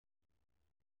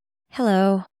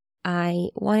Hello. I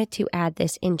wanted to add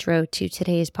this intro to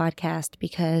today's podcast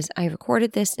because I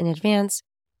recorded this in advance.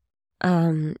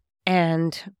 And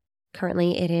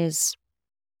currently it is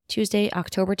Tuesday,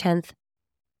 October 10th.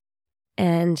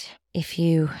 And if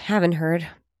you haven't heard,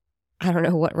 I don't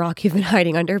know what rock you've been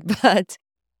hiding under, but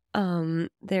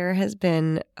there has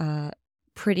been a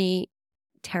pretty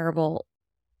terrible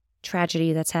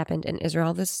tragedy that's happened in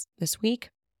Israel this week.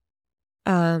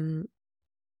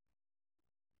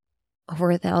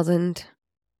 Over 1,000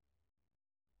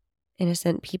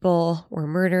 innocent people were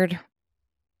murdered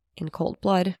in cold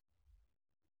blood.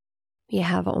 We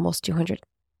have almost 200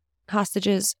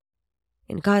 hostages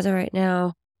in Gaza right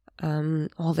now.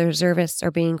 All the reservists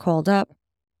are being called up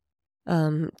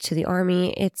to the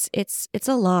army. It's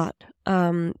a lot.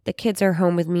 The kids are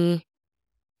home with me,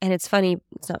 and it's funny.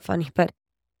 It's not funny, but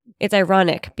it's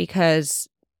ironic because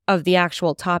of the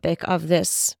actual topic of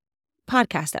this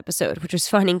podcast episode, which was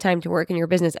finding time to work in your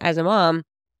business as a mom.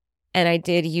 And I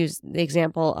did use the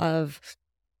example of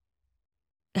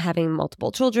having multiple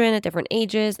children at different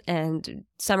ages and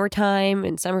summertime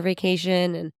and summer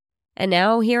vacation. And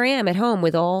now here I am at home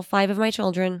with all 5 of my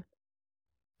children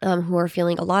who are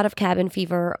feeling a lot of cabin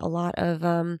fever, a lot of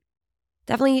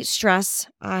definitely stress.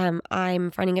 I'm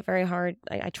finding it very hard.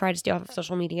 I try to stay off of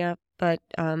social media, but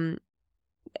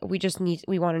we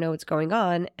want to know what's going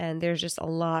on. And there's just a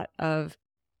lot of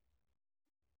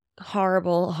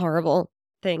horrible, horrible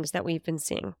things that we've been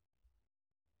seeing.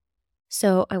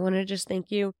 So I want to just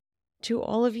thank you to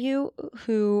all of you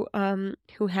who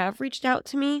have reached out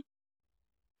to me.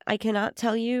 I cannot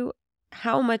tell you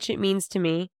how much it means to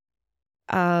me.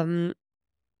 I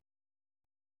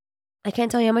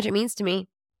can't tell you how much it means to me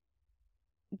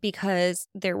because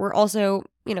there were also,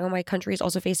 my country is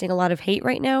also facing a lot of hate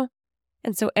right now.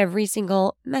 And so every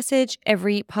single message,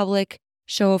 every public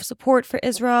show of support for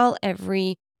Israel,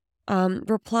 every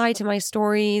reply to my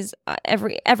stories,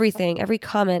 everything, every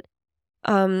comment,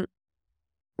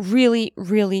 really,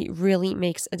 really, really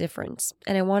makes a difference.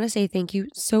 And I want to say thank you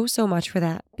so, so much for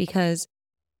that because,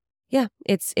 yeah,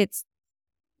 it's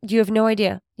you have no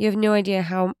idea. You have no idea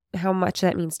how much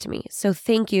that means to me. So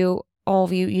thank you, all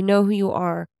of you. You know who you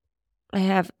are. I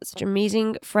have such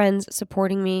amazing friends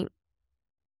supporting me.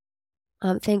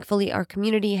 Thankfully, our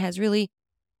community has really,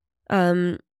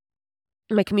 my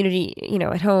community,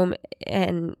 at home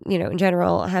and, in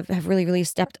general, have really, really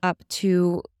stepped up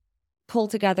to pull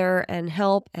together and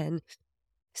help and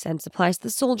send supplies to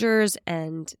the soldiers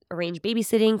and arrange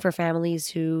babysitting for families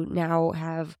who now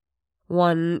have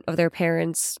one of their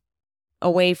parents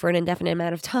away for an indefinite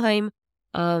amount of time.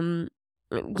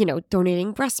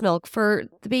 Donating breast milk for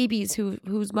the babies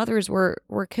whose mothers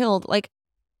were killed. Like,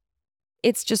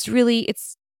 it's just really,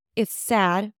 it's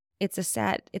sad. It's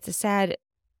a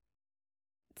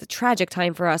tragic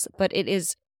time for us, but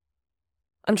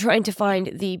I'm trying to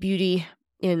find the beauty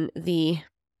in the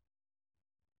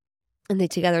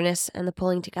togetherness and the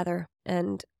pulling together.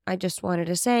 And I just wanted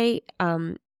to say,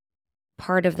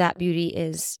 part of that beauty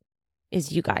is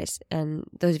you guys and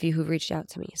those of you who've reached out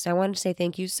to me. So I wanted to say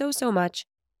thank you so, so much.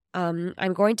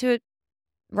 I'm going to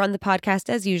run the podcast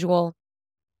as usual.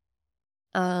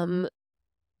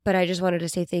 But I just wanted to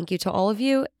say thank you to all of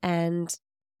you and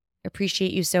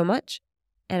appreciate you so much.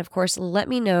 And of course, let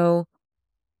me know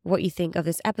what you think of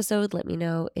this episode. Let me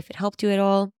know if it helped you at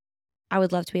all. I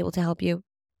would love to be able to help you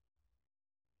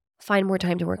find more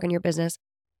time to work on your business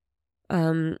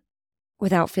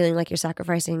without feeling like you're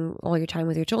sacrificing all your time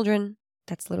with your children.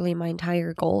 That's literally my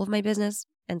entire goal of my business.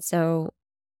 And so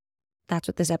that's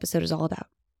what this episode is all about.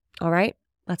 All right,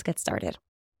 let's get started.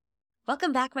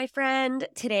 Welcome back, my friend.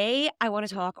 Today, I want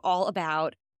to talk all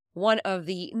about one of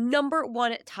the number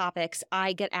one topics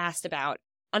I get asked about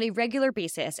on a regular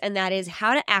basis, and that is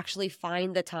how to actually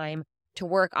find the time to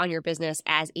work on your business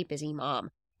as a busy mom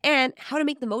and how to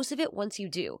make the most of it once you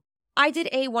do. I did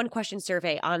a 1-question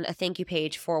survey on a thank you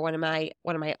page for one of my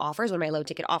offers, one of my low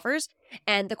ticket offers,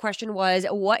 and the question was,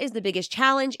 what is the biggest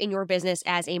challenge in your business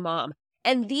as a mom?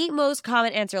 And the most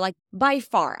common answer, like by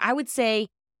far, I would say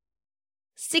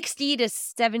 60 to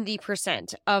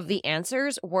 70% of the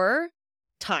answers were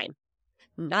time.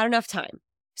 Not enough time.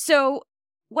 So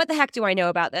what the heck do I know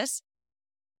about this?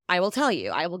 I will tell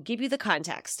you. I will give you the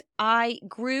context. I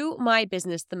grew my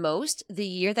business the most the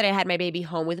year that I had my baby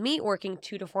home with me, working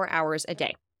 2 to 4 hours a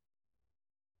day.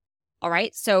 All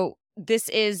right. So this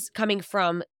is coming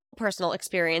from personal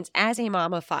experience as a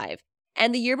mom of 5.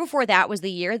 And the year before that was the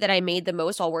year that I made the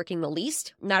most while working the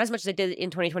least. Not as much as I did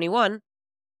in 2021.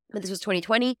 But this was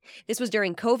 2020. This was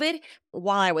during COVID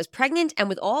while I was pregnant and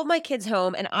with all of my kids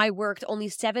home, and I worked only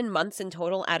 7 months in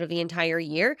total out of the entire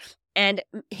year. and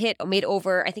made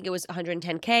over, I think it was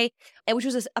 110K, and which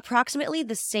was approximately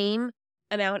the same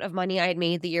amount of money I had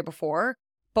made the year before,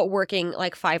 but working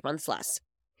like 5 months less.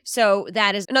 So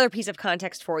that is another piece of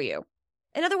context for you.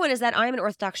 Another one is that I'm an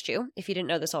Orthodox Jew, if you didn't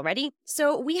know this already.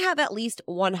 So we have at least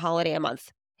one holiday a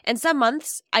month. And some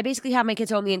months, I basically have my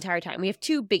kids home the entire time. We have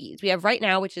two biggies. We have right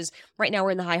now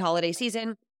we're in the high holiday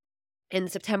season, in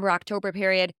the September-October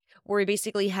period, where we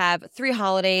basically have 3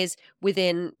 holidays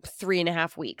within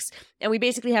 3.5 weeks. And we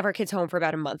basically have our kids home for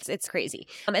about a month. It's crazy.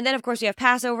 And then, of course, we have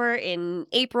Passover in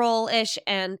April-ish,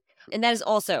 and that is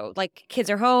also, like, kids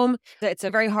are home. It's a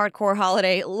very hardcore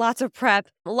holiday. Lots of prep,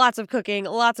 lots of cooking,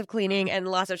 lots of cleaning, and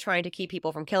lots of trying to keep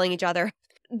people from killing each other.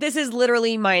 This is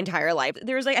literally my entire life.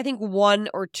 There's, like, I think 1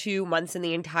 or 2 months in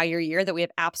the entire year that we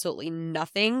have absolutely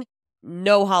nothing.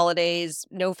 No holidays,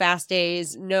 no fast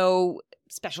days, no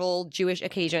special Jewish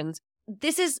occasions.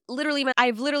 This is literally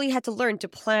I've literally had to learn to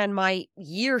plan my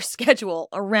year schedule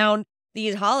around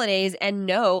these holidays and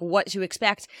know what to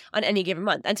expect on any given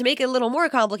month. And to make it a little more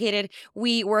complicated,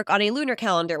 we work on a lunar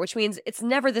calendar, which means it's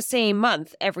never the same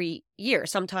month every year.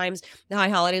 Sometimes the high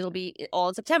holidays will be all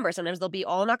in September. Sometimes they'll be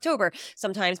all in October.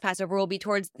 Sometimes Passover will be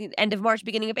towards the end of March,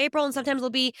 beginning of April, and sometimes it'll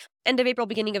be end of April,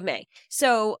 beginning of May.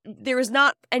 So there is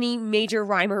not any major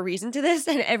rhyme or reason to this,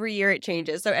 and every year it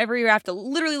changes. So every year I have to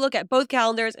literally look at both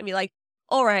calendars and be like,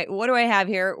 all right, what do I have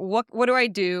here? What do I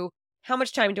do? How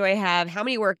much time do I have? How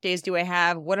many work days do I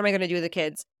have? What am I going to do with the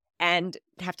kids? And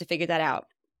have to figure that out.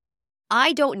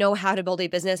 I don't know how to build a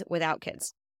business without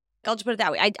kids. I'll just put it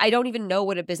that way. I don't even know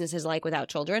what a business is like without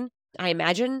children. I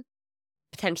imagine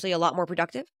potentially a lot more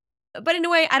productive. But in a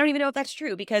way, I don't even know if that's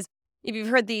true, because if you've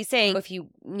heard the saying, if you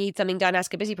need something done,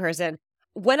 ask a busy person.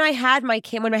 When I had my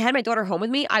daughter home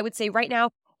with me, I would say right now,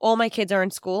 all my kids are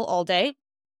in school all day,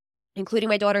 including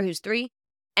my daughter who's 3.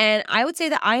 And I would say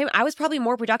that I was probably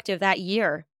more productive that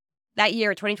year,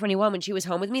 2021, when she was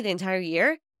home with me the entire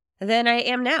year, than I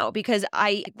am now, because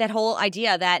that whole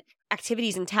idea that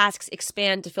activities and tasks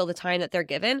expand to fill the time that they're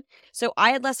given. So I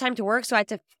had less time to work, so I had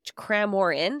to cram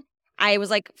more in. I was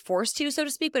like forced to, so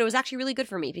to speak, but it was actually really good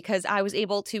for me because I was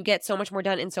able to get so much more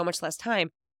done in so much less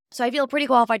time. So I feel pretty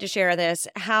qualified to share this,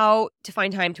 how to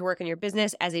find time to work on your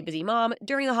business as a busy mom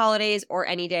during the holidays or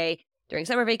any day during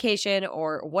summer vacation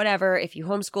or whatever, if you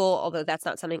homeschool, although that's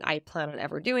not something I plan on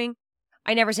ever doing.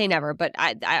 I never say never, but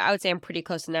I would say I'm pretty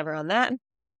close to never on that.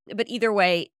 But either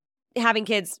way, having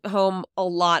kids home a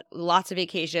lot, lots of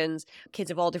vacations,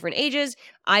 kids of all different ages,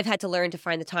 I've had to learn to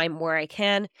find the time where I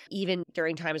can, even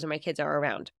during times when my kids are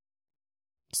around.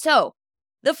 So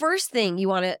the first thing you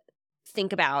want to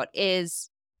think about is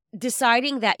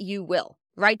deciding that you will.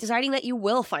 Right? Deciding that you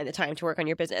will find the time to work on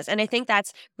your business. And I think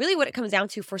that's really what it comes down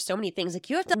to for so many things. Like,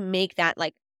 you have to make that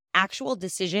like actual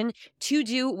decision to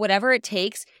do whatever it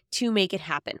takes to make it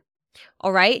happen.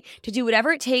 All right? To do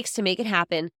whatever it takes to make it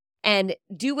happen, and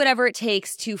do whatever it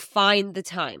takes to find the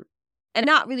time. And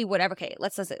not really whatever. Okay,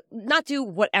 let's not do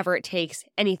whatever it takes,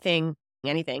 anything,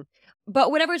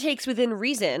 but whatever it takes within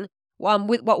reason,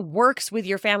 with what works with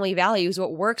your family values,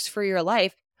 what works for your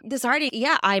life. Deciding,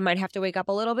 I might have to wake up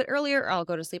a little bit earlier, or I'll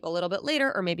go to sleep a little bit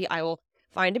later, or maybe I will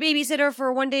find a babysitter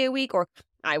for 1 day a week, or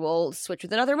I will switch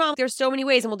with another mom. There's so many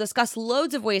ways, and we'll discuss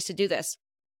loads of ways to do this.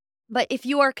 But if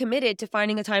you are committed to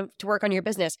finding a time to work on your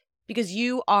business because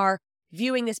you are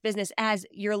viewing this business as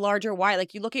your larger why,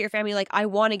 like you look at your family like, I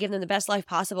want to give them the best life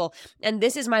possible, and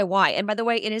this is my why. And by the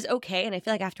way, it is okay, and I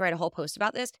feel like I have to write a whole post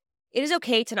about this. It is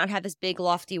okay to not have this big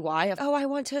lofty why of, I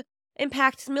want to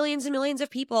impact millions and millions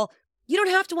of people. You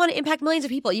don't have to want to impact millions of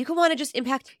people. You can want to just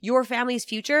impact your family's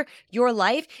future, your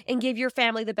life, and give your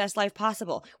family the best life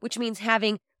possible, which means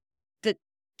having the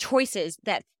choices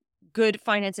that good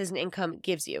finances and income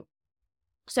gives you.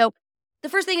 So the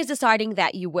first thing is deciding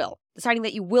that you will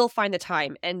find the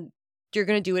time, and you're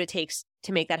going to do what it takes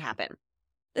to make that happen.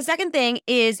 The second thing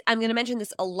is, I'm going to mention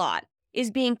this a lot,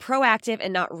 is being proactive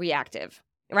and not reactive,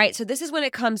 right? So this is when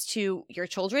it comes to your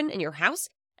children and your house.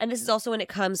 And this is also when it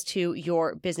comes to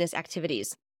your business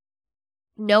activities.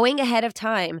 Knowing ahead of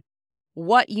time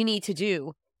what you need to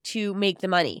do to make the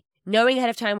money. Knowing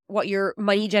ahead of time what your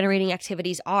money-generating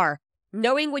activities are.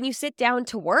 Knowing when you sit down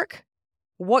to work,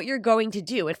 what you're going to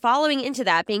do. And following into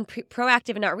that, being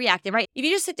proactive and not reactive, right? If you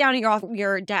just sit down at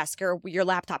your desk or your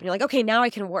laptop and you're like, okay, now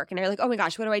I can work. And you're like, oh my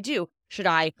gosh, what do I do? Should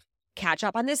I catch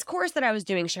up on this course that I was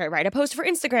doing? Should I write a post for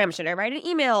Instagram? Should I write an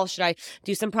email? Should I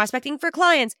do some prospecting for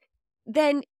clients?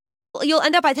 Then you'll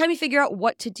end up, by the time you figure out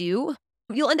what to do,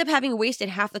 you'll end up having wasted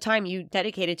half the time you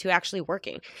dedicated to actually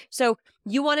working. So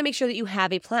you want to make sure that you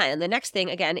have a plan. And the next thing,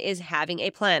 again, is having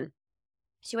a plan.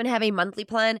 So you want to have a monthly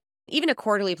plan. even a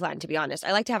quarterly plan, to be honest.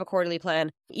 I like to have a quarterly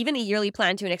plan, even a yearly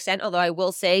plan to an extent, although I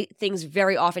will say things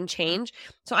very often change.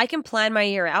 So I can plan my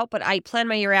year out, but I plan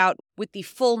my year out with the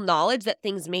full knowledge that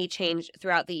things may change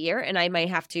throughout the year and I might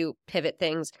have to pivot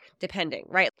things depending,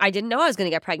 right? I didn't know I was going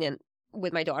to get pregnant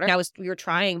with my daughter. We were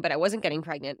trying, but I wasn't getting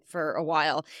pregnant for a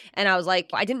while. And I was like,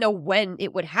 I didn't know when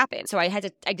it would happen. So I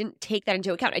didn't take that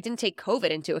into account. I didn't take COVID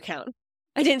into account.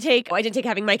 I didn't take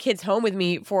having my kids home with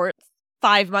me for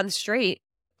 5 months straight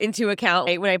into account,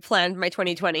 right, when I planned my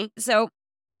 2020. So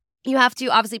you have to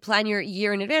obviously plan your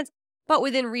year in advance, but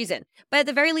within reason. But at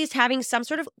the very least, having some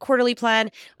sort of quarterly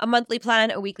plan, a monthly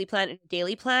plan, a weekly plan, a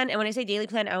daily plan. And when I say daily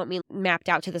plan, I don't mean mapped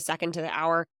out to the second, to the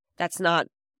hour.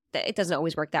 It doesn't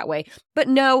always work that way. But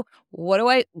no,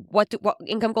 what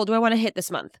income goal do I want to hit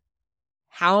this month?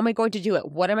 How am I going to do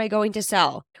it? What am I going to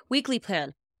sell? Weekly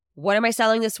plan. What am I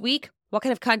selling this week? What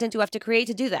kind of content do I have to create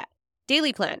to do that?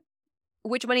 Daily plan.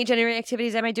 Which money generating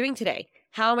activities am I doing today?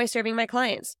 How am I serving my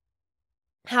clients?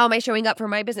 How am I showing up for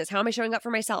my business? How am I showing up for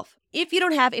myself? If you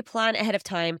don't have a plan ahead of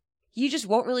time, you just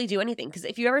won't really do anything. Because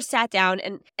if you ever sat down,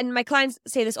 and my clients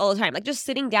say this all the time, like just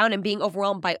sitting down and being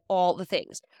overwhelmed by all the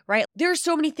things, right? There are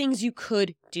so many things you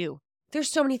could do.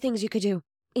 There's so many things you could do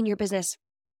in your business.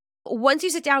 Once you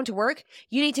sit down to work,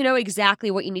 you need to know exactly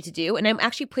what you need to do. And I'm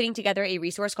actually putting together a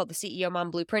resource called the CEO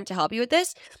Mom Blueprint to help you with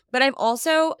this. But I've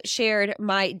also shared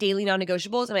my daily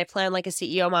non-negotiables and my plan like a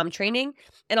CEO Mom training.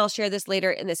 And I'll share this later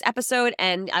in this episode.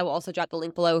 And I will also drop the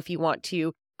link below if you want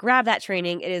to grab that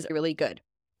training. It is really good.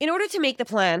 In order to make the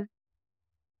plan,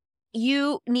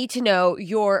 you need to know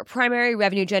your primary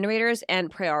revenue generators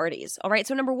and priorities. All right.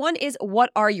 So number one is,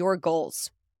 what are your goals?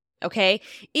 Okay.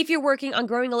 If you're working on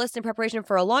growing a list in preparation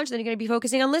for a launch, then you're going to be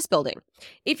focusing on list building.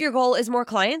 If your goal is more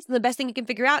clients, then the best thing you can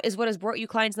figure out is what has brought you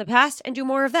clients in the past and do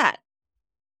more of that.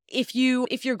 If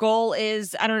your goal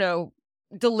is, I don't know,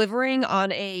 delivering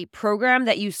on a program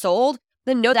that you sold,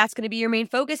 then no, that's going to be your main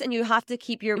focus. And you have to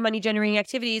keep your money generating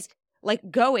activities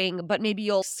like going, but maybe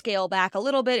you'll scale back a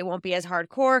little bit. It won't be as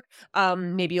hardcore.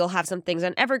 Maybe you'll have some things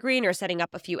on Evergreen or setting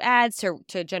up a few ads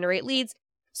to generate leads.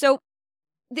 So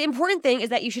the important thing is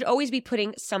that you should always be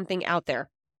putting something out there.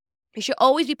 You should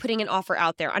always be putting an offer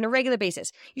out there on a regular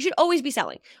basis. You should always be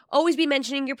selling, always be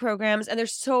mentioning your programs. And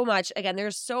there's so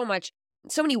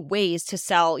many ways to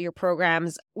sell your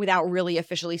programs without really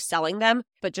officially selling them,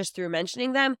 but just through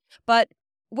mentioning them. But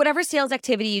whatever sales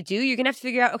activity you do, you're going to have to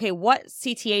figure out, okay, what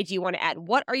CTA do you want to add?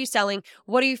 What are you selling?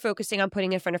 What are you focusing on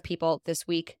putting in front of people this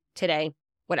week, today,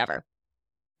 whatever?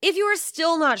 If you are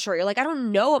still not sure, you're like, I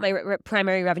don't know what my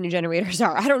primary revenue generators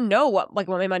are. I don't know what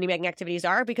my money making activities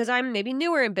are because I'm maybe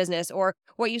newer in business or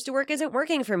what used to work isn't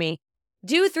working for me.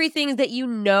 Do 3 things that you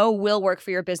know will work for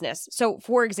your business. So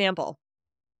for example,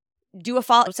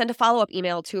 send a follow-up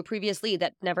email to a previous lead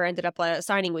that never ended up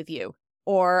signing with you,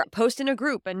 or post in a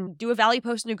group and do a value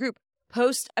post in a group.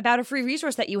 Post about a free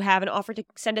resource that you have and offer to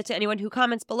send it to anyone who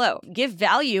comments below. Give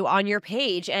value on your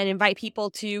page and invite people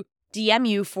to DM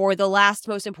you for the last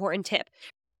most important tip.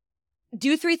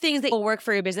 Do 3 things that will work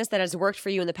for your business that has worked for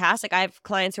you in the past. Like I have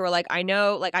clients who are like, I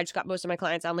know, like I just got most of my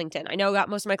clients on LinkedIn. I know I got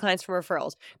most of my clients from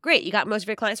referrals. Great. You got most of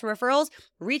your clients from referrals.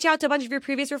 Reach out to a bunch of your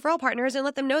previous referral partners and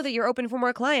let them know that you're open for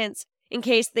more clients in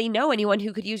case they know anyone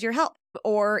who could use your help.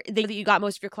 Or that you got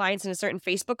most of your clients in a certain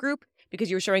Facebook group because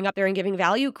you were showing up there and giving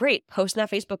value. Great. Post in that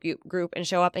Facebook group and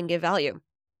show up and give value.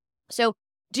 So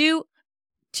do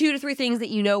 2 to 3 things that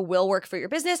you know will work for your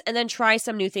business, and then try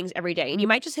some new things every day. And you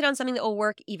might just hit on something that will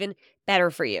work even better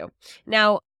for you.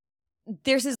 Now,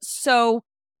 this is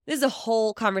a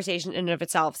whole conversation in and of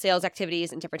itself, sales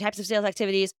activities and different types of sales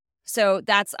activities. So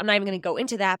I'm not even going to go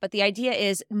into that, but the idea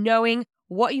is knowing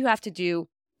what you have to do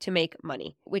to make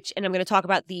money, and I'm going to talk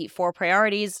about the 4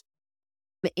 priorities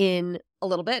in a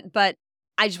little bit, but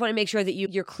I just want to make sure that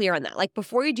you're clear on that. Like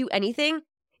before you do anything,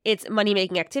 it's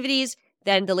money-making activities,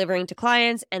 then delivering to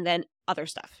clients, and then other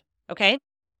stuff, okay?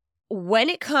 When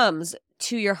it comes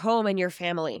to your home and your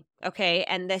family, okay,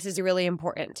 and this is really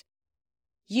important,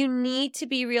 you need to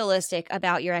be realistic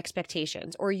about your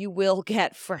expectations or you will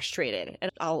get frustrated.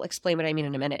 And I'll explain what I mean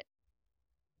in a minute.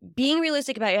 Being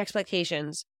realistic about your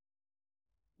expectations,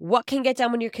 what can get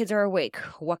done when your kids are awake?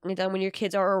 What can get done when your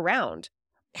kids are around?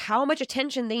 How much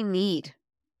attention they need.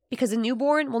 Because a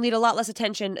newborn will need a lot less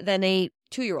attention than a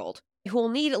 2-year-old. Who will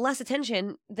need less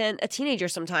attention than a teenager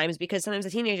sometimes, because sometimes a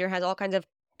teenager has all kinds of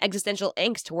existential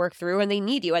angst to work through and they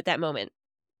need you at that moment.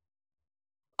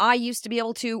 I used to be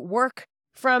able to work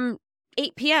from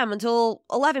 8 p.m. until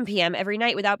 11 p.m. every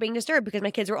night without being disturbed because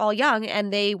my kids were all young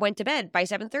and they went to bed by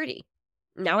 7:30.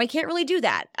 Now I can't really do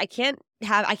that. I can't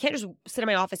just sit in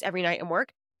my office every night and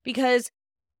work because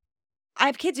I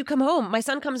have kids who come home. My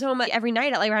son comes home every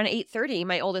night at like around 8:30,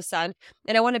 my oldest son,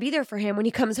 and I want to be there for him when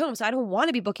he comes home. So I don't want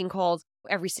to be booking calls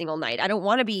every single night. I don't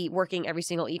want to be working every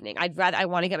single evening. I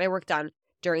want to get my work done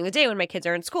during the day when my kids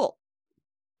are in school.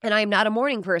 And I am not a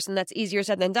morning person. That's easier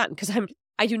said than done because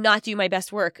I do not do my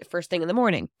best work first thing in the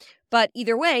morning. But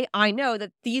either way, I know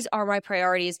that these are my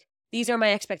priorities. These are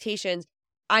my expectations.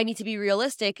 I need to be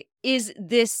realistic. Is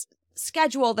this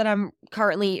schedule that I'm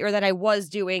currently or that I was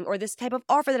doing or this type of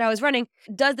offer that I was running,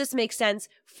 does this make sense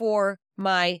for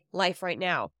my life right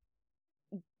now?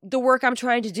 The work I'm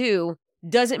trying to do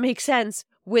doesn't make sense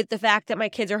with the fact that my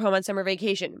kids are home on summer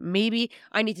vacation. Maybe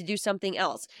I need to do something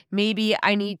else. Maybe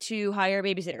I need to hire a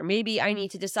babysitter. Maybe I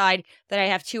need to decide that I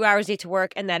have 2 hours a day to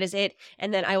work and that is it.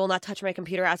 And then I will not touch my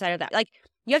computer outside of that. Like,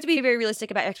 you have to be very realistic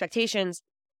about expectations,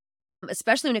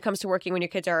 especially when it comes to working when your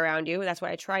kids are around you. That's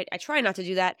why I try not to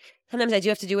do that. Sometimes I do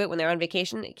have to do it when they're on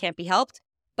vacation. It can't be helped.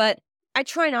 But I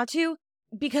try not to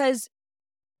because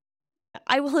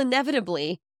I will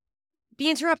inevitably be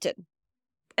interrupted.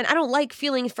 And I don't like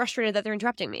feeling frustrated that they're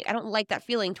interrupting me. I don't like that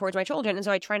feeling towards my children. And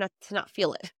so I try not to not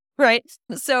feel it, right?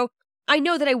 So I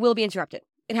know that I will be interrupted.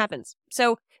 It happens.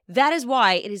 So that is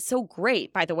why it is so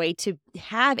great, by the way, to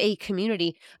have a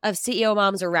community of CEO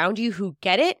moms around you who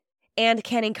get it and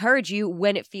can encourage you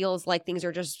when it feels like things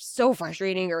are just so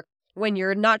frustrating or when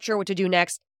you're not sure what to do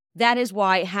next. That is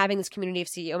why having this community of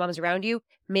CEO moms around you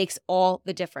makes all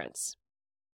the difference.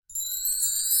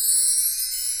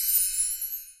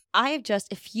 I have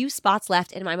just a few spots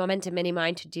left in my Momentum Mini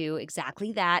Mind to do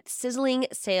exactly that, sizzling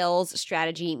sales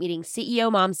strategy meeting CEO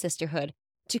Mom Sisterhood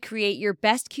to create your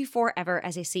best Q4 ever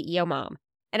as a CEO mom.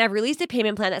 And I've released a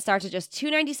payment plan that starts at just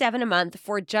 $297 a month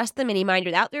for just the Mini Mind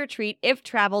without the retreat if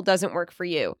travel doesn't work for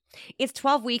you. It's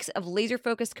 12 weeks of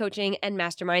laser-focused coaching and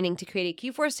masterminding to create a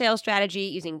Q4 sales strategy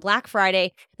using Black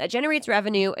Friday that generates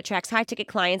revenue, attracts high-ticket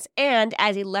clients, and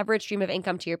adds a leveraged stream of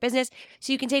income to your business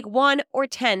so you can take 1 or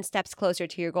 10 steps closer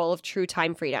to your goal of true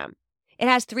time freedom. It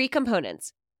has 3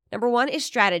 components. Number 1 is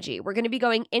strategy. We're going to be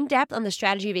going in depth on the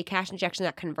strategy of a cash injection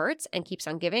that converts and keeps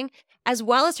on giving, as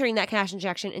well as turning that cash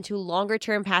injection into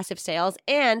longer-term passive sales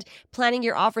and planning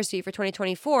your offer suite for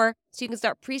 2024 so you can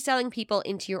start pre-selling people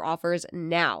into your offers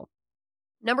now.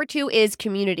 Number 2 is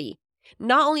community.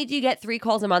 Not only do you get 3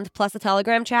 calls a month plus a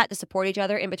Telegram chat to support each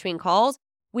other in between calls,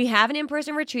 we have an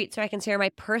in-person retreat so I can share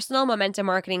my personal momentum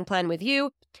marketing plan with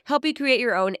you, help you create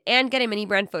your own, and get a mini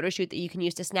brand photo shoot that you can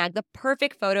use to snag the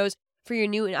perfect photos for your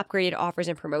new and upgraded offers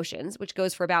and promotions, which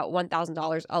goes for about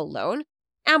 $1,000 alone.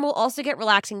 And we'll also get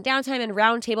relaxing downtime and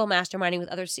roundtable masterminding with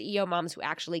other CEO moms who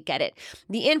actually get it.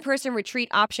 The in-person retreat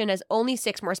option has only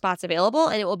 6 more spots available,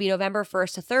 and it will be November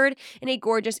 1st to 3rd in a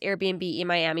gorgeous Airbnb in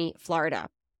Miami, Florida.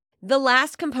 The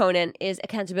last component is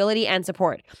accountability and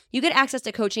support. You get access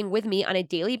to coaching with me on a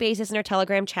daily basis in our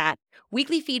Telegram chat,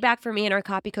 weekly feedback from me and our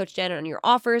copy coach Jen on your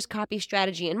offers, copy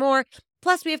strategy, and more.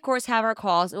 Plus, we of course have our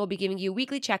calls and we'll be giving you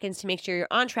weekly check-ins to make sure you're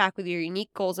on track with your unique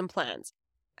goals and plans.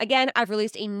 Again, I've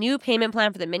released a new payment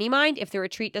plan for the Mini Mind if the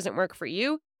retreat doesn't work for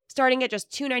you, starting at just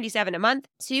 $297 a month,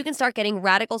 so you can start getting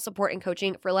radical support and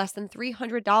coaching for less than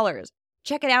 $300.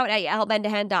 Check it out at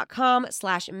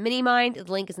yaelbendahan.com/minimind.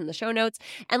 The link is in the show notes.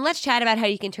 And let's chat about how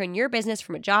you can turn your business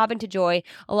from a job into joy,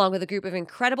 along with a group of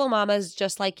incredible mamas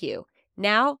just like you.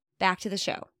 Now, back to the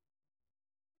show.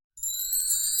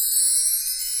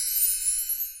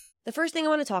 The first thing I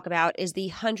want to talk about is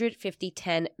the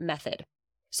 150-10 method.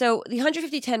 So the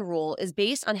 150-10 rule is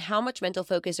based on how much mental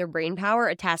focus or brain power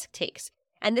a task takes.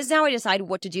 And this is how I decide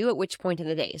what to do at which point in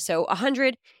the day. So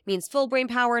 100 means full brain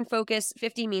power and focus.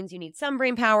 50 means you need some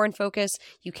brain power and focus.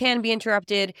 You can be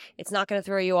interrupted. It's not going to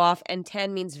throw you off. And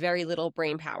 10 means very little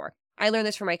brain power. I learned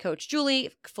this from my coach, Julie,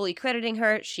 fully crediting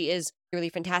her. She is really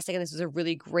fantastic. And this was a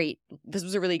really great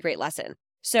lesson.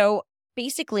 So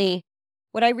basically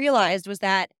what I realized was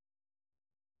that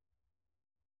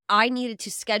I needed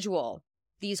to schedule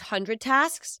these 100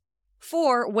 tasks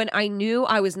for when I knew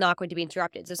I was not going to be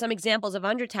interrupted. So some examples of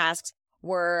 100 tasks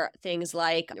were things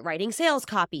like writing sales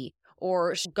copy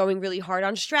or going really hard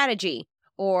on strategy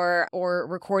or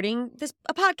recording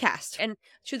a podcast. And the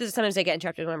truth is sometimes I get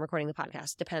interrupted when I'm recording the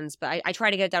podcast. Depends. But I try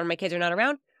to get it done when my kids are not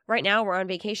around. Right now we're on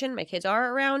vacation. My kids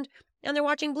are around and they're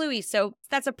watching Bluey. So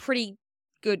that's a pretty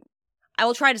good, I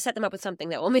will try to set them up with something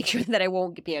that will make sure that I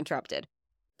won't be interrupted.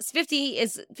 50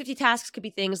 tasks could be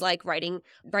things like writing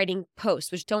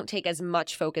posts, which don't take as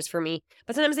much focus for me,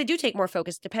 but sometimes they do take more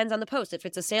focus. Depends on the post. If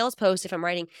it's a sales post, if I'm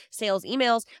writing sales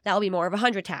emails, that'll be more of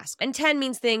 100 tasks. And 10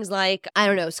 means things like, I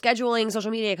don't know, scheduling social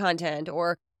media content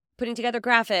or putting together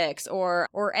graphics or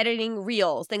editing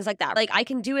reels, things like that. Like I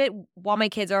can do it while my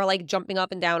kids are like jumping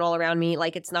up and down all around me.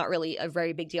 Like it's not really a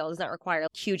very big deal. It does not require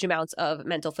huge amounts of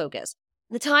mental focus.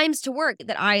 The times to work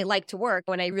that I like to work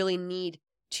when I really need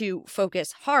to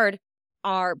focus hard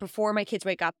are before my kids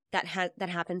wake up. That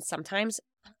happens sometimes.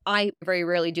 I very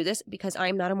rarely do this because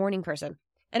I'm not a morning person.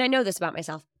 And I know this about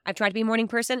myself. I've tried to be a morning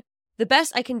person. The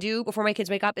best I can do before my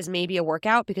kids wake up is maybe a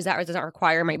workout because that doesn't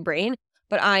require my brain.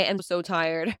 But I am so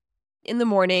tired in the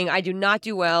morning. I do not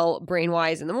do well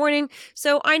brain-wise in the morning.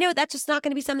 So I know that's just not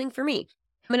going to be something for me.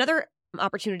 Another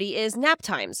opportunity is nap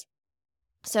times.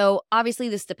 So obviously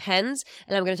this depends.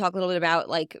 And I'm going to talk a little bit about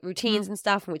like routines and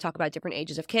stuff when we talk about different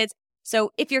ages of kids.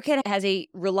 So if your kid has a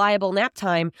reliable nap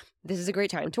time, this is a great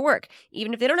time to work.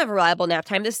 Even if they don't have a reliable nap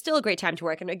time, this is still a great time to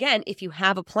work. And again, if you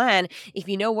have a plan, if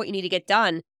you know what you need to get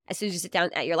done, as soon as you sit down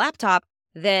at your laptop,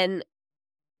 then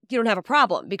you don't have a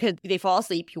problem because they fall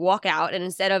asleep, you walk out, and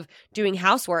instead of doing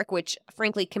housework, which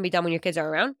frankly can be done when your kids are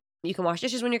around, you can wash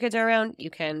dishes when your kids are around, you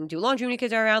can do laundry when your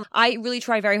kids are around. I really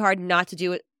try very hard not to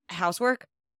do housework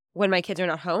when my kids are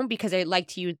not home because I like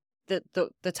to use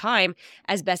the time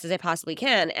as best as I possibly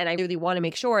can. And I really want to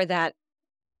make sure that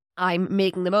I'm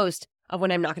making the most of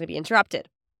when I'm not going to be interrupted.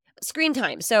 Screen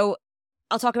time. So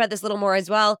I'll talk about this a little more as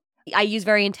well. I use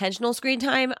very intentional screen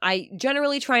time. I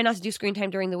generally try not to do screen time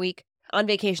during the week. On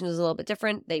vacation is a little bit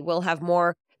different. They will have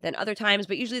more than other times,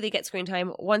 but usually they get screen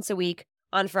time once a week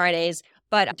on Fridays.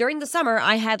 But during the summer,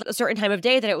 I had a certain time of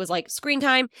day that it was like screen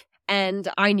time. And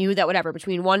I knew that whatever,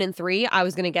 between 1 and 3, I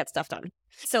was going to get stuff done.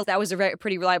 So that was a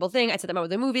pretty reliable thing. I'd set them up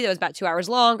with a movie that was about 2 hours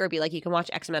long or be like, you can watch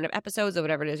X amount of episodes of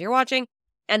whatever it is you're watching.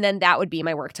 And then that would be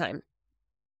my work time.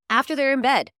 After they're in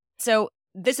bed. So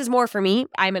this is more for me.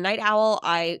 I'm a night owl.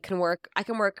 I can work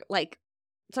like,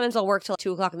 sometimes I'll work till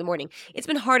 2 o'clock in the morning. It's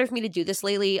been harder for me to do this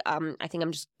lately. I think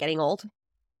I'm just getting old.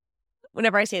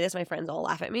 Whenever I say this, my friends all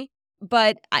laugh at me.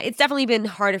 But it's definitely been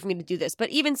harder for me to do this.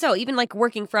 But even so, even like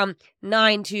working from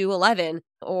 9 to 11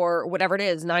 or whatever it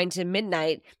is, 9 to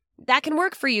midnight, that can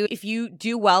work for you if you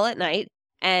do well at night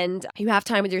and you have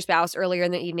time with your spouse earlier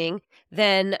in the evening,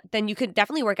 then you could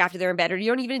definitely work after they're in bed, or you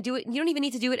don't even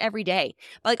need to do it every day.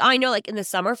 But like I know like in the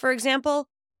summer, for example,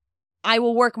 I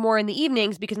will work more in the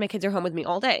evenings because my kids are home with me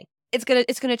all day. It's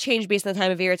gonna change based on the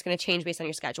time of year. It's gonna change based on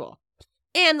your schedule.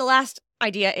 And the last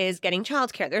idea is getting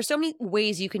childcare. There's so many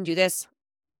ways you can do this.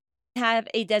 Have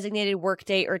a designated work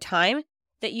day or time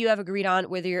that you have agreed on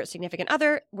with your significant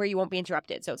other where you won't be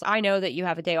interrupted. So I know that you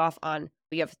have a day off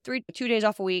you have 2 days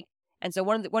off a week. And so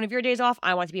one of your days off,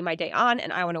 I want to be my day on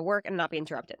and I want to work and not be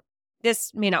interrupted.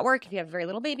 This may not work if you have a very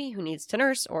little baby who needs to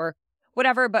nurse or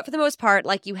whatever. But for the most part,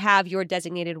 like you have your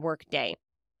designated work day.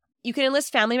 You can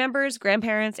enlist family members,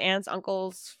 grandparents, aunts,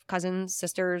 uncles, cousins,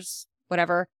 sisters,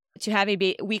 whatever, to have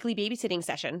a weekly babysitting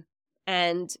session.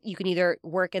 And you can either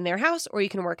work in their house or you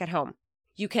can work at home.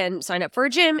 You can sign up for a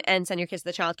gym and send your kids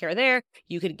to the childcare there.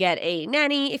 You could get a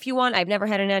nanny if you want. I've never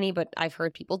had a nanny, but I've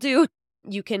heard people do.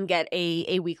 You can get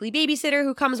a weekly babysitter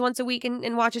who comes once a week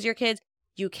and watches your kids.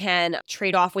 You can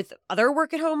trade off with other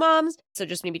work-at-home moms. So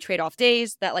just maybe trade off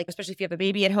days that, like, especially if you have a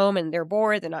baby at home and they're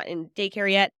bored, they're not in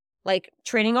daycare yet, like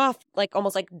trading off, like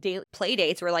almost like daily play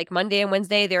dates where like Monday and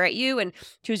Wednesday they're at you and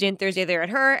Tuesday and Thursday they're at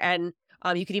her. And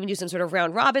you could even do some sort of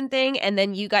round robin thing. And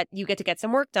then you get to get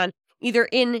some work done either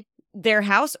in their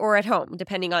house or at home,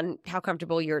 depending on how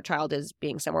comfortable your child is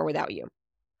being somewhere without you.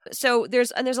 So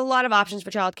there's a lot of options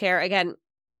for childcare. Again,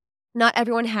 not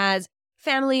everyone has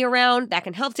family around that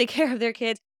can help take care of their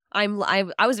kids. I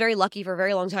was very lucky for a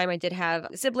very long time. I did have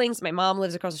siblings. My mom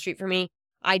lives across the street from me.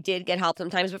 I did get help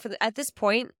sometimes, but at this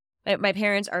point, my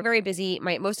parents are very busy.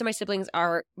 Most of my siblings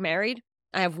are married.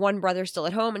 I have one brother still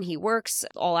at home and he works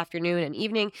all afternoon and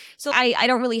evening. So I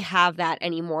don't really have that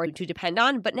anymore to depend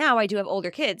on. But now I do have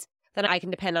older kids that I can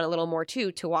depend on a little more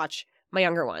too to watch my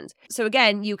younger ones. So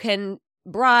again, you can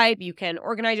bribe, you can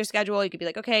organize your schedule. You could be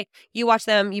like, okay, you watch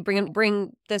them, you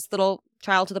bring this little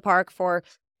child to the park for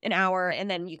an hour and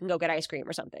then you can go get ice cream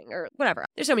or something or whatever.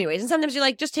 There's so many ways. And sometimes you're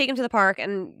like, just take him to the park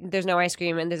and there's no ice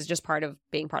cream and this is just part of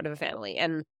being part of a family.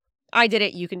 And I did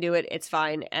it. You can do it. It's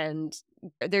fine. And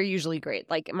they're usually great.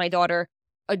 Like my daughter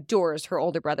adores her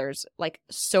older brothers like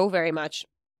so very much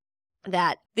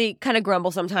that they kind of grumble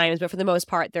sometimes, but for the most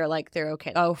part, they're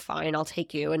okay. Oh, fine. I'll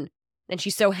take you. And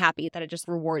she's so happy that it just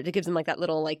gives them like that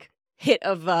little like hit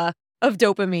of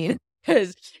dopamine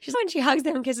because she's when she hugs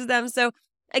them and kisses them. So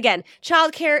again,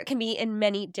 childcare can be in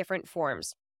many different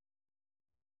forms.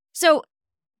 So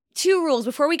 2 rules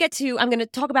before we get to, I'm going to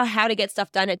talk about how to get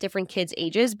stuff done at different kids'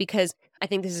 ages because I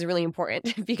think this is really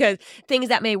important because things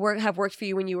that may have worked for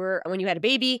you when you had a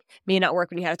baby may not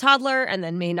work when you had a toddler and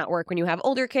then may not work when you have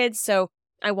older kids. So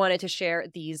I wanted to share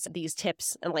these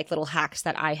tips and like little hacks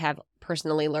that I have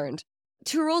personally learned.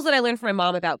 2 rules that I learned from my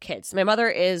mom about kids. My mother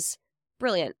is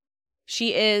brilliant.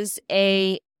 She's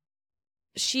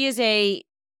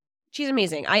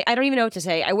amazing. I don't even know what to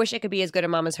say. I wish I could be as good a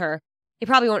mom as her. It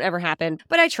probably won't ever happen,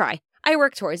 but I try. I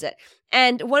work towards it.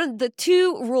 And one of the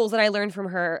 2 rules that I learned from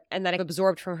her and that I've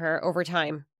absorbed from her over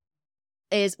time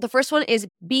is the first one is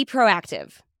be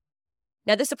proactive.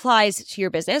 Now, this applies to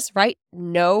your business, right?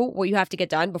 Know what you have to get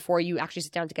done before you actually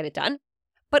sit down to get it done.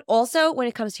 But also when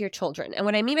it comes to your children. And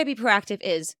what I mean by be proactive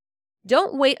is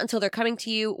don't wait until they're coming to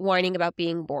you whining about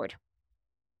being bored.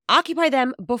 Occupy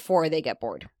them before they get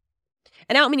bored.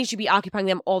 And I don't mean you should be occupying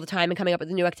them all the time and coming up with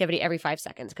a new activity every 5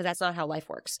 seconds, because that's not how life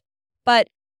works. But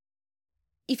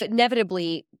if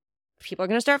inevitably people are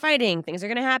going to start fighting, things are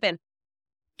going to happen,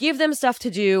 give them stuff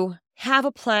to do, have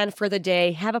a plan for the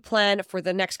day, have a plan for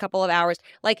the next couple of hours,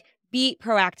 like be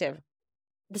proactive.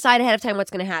 Decide ahead of time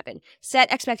what's going to happen.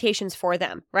 Set expectations for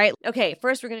them, right? Okay,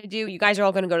 first you guys are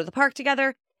all going to go to the park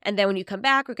together. And then when you come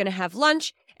back, we're going to have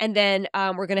lunch. And then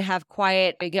we're going to have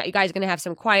you guys are going to have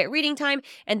some quiet reading time.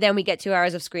 And then we get 2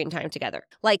 hours of screen time together.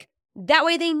 Like that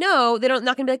way they know they're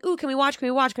not going to be like, ooh, can we watch?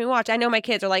 I know my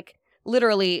kids are like,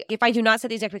 literally, if I do not set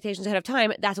these expectations ahead of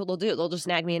time, that's what they'll do. They'll just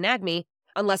nag me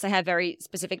unless I have very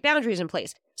specific boundaries in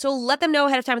place. So let them know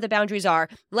ahead of time what the boundaries are.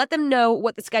 Let them know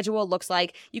what the schedule looks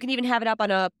like. You can even have it up on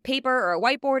a paper or a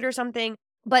whiteboard or something.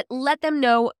 But let them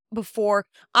know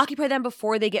occupy them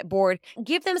before they get bored.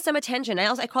 Give them some attention.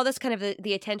 I call this kind of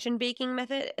the attention banking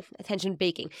method,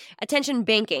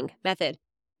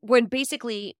 when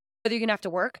basically whether you're going to have to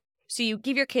work. So you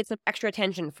give your kids some extra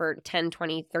attention for 10,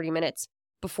 20, 30 minutes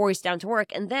before you sit down to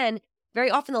work. And then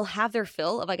very often they'll have their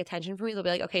fill of like attention from you. They'll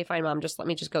be like, okay, fine, mom, let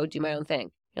me go do my own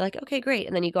thing. You're like, okay, great.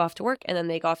 And then you go off to work and then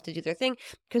they go off to do their thing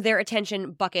because their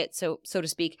attention bucket, so to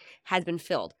speak, has been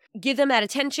filled. Give them that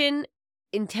attention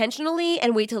intentionally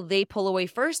and wait till they pull away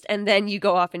first, and then you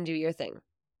go off and do your thing.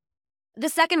 The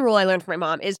second rule I learned from my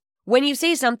mom is when you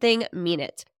say something, mean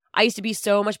it. I used to be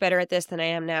so much better at this than I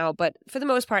am now, but for the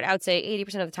most part, I would say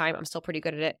 80% of the time, I'm still pretty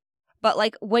good at it. But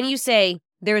like when you say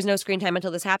there is no screen time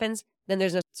until this happens, then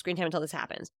there's no screen time until this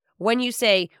happens. When you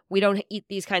say we don't eat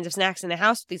these kinds of snacks in the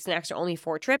house, these snacks are only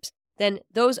for trips, then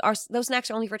those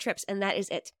snacks are only for trips, and that is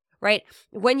it, right?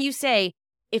 When you say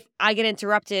if I get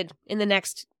interrupted in the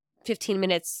next 15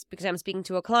 minutes because I'm speaking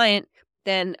to a client,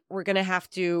 then we're going to have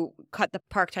to cut the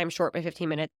park time short by 15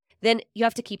 minutes. Then you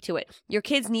have to keep to it. Your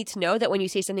kids need to know that when you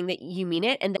say something that you mean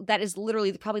it, and that is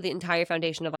literally probably the entire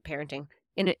foundation of parenting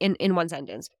in one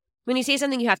sentence. When you say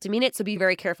something, you have to mean it, so be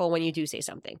very careful when you do say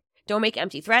something. Don't make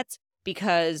empty threats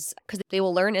because they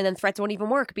will learn, and then threats won't even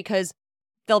work because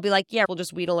they'll be like, yeah, we'll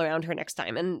just wheedle around her next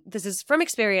time. And this is from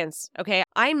experience, okay?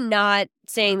 I'm not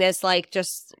saying this like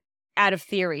just out of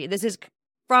theory. This is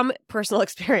from personal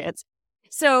experience.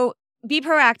 So be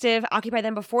proactive, occupy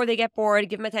them before they get bored,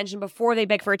 give them attention before they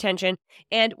beg for attention,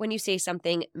 and when you say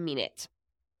something, mean it.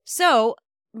 So,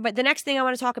 but the next thing I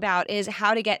want to talk about is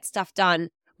how to get stuff done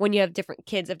when you have different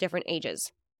kids of different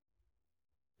ages.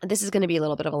 This is going to be a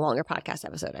little bit of a longer podcast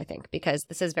episode, I think, because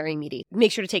this is very meaty.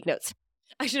 Make sure to take notes.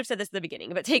 I should have said this at the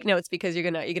beginning, but take notes because you're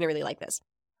gonna really like this.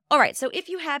 All right, so if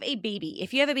you have a baby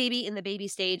in the baby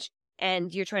stage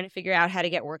and you're trying to figure out how to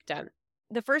get work done,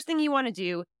 the first thing you want to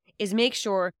do is make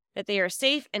sure that they are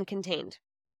safe and contained,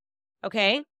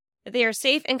 okay? That they are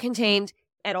safe and contained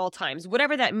at all times,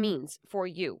 whatever that means for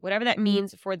you, whatever that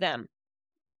means for them.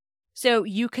 So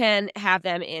you can have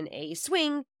them in a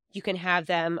swing, you can have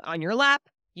them on your lap,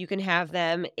 you can have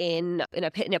them in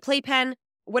a playpen,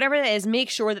 whatever that is, make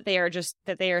sure that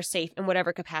they are safe in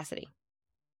whatever capacity.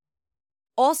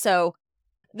 Also,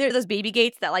 there are those baby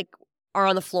gates that like are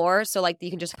on the floor, so like you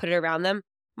can just put it around them.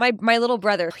 My little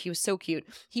brother, he was so cute.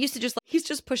 He used to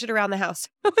just push it around the house.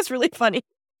 It was really funny.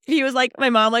 He was like, my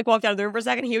mom like walked out of the room for a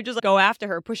second, he would just like, go after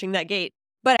her pushing that gate.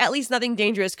 But at least nothing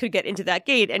dangerous could get into that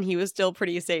gate, and he was still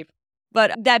pretty safe.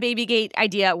 But that baby gate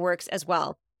idea works as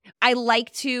well. I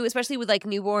like to, especially with like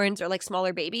newborns or like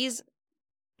smaller babies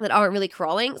that aren't really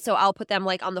crawling, so I'll put them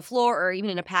like on the floor or even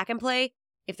in a pack and play.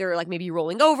 If they're like maybe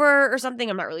rolling over or something,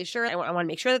 I'm not really sure. I want to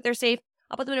make sure that they're safe.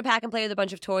 I'll put them in a pack and play with a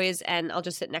bunch of toys, and I'll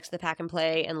just sit next to the pack and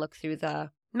play and look through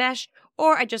the mesh,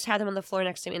 or I just have them on the floor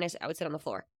next to me and I would sit on the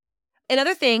floor.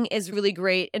 Another thing is really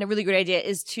great, and a really great idea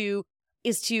is to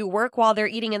work while they're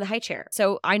eating in the high chair.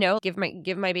 So I know, give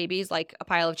my babies like a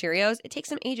pile of Cheerios. It takes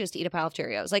them ages to eat a pile of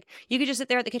Cheerios. Like you could just sit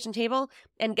there at the kitchen table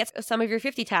and get some of your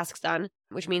 50 tasks done,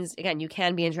 which means, again, you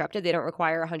can be interrupted. They don't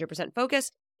require 100%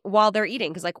 focus. while they're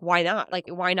eating. Because like, why not? Like,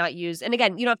 why not use, and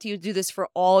again, you don't have to do this for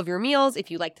all of your meals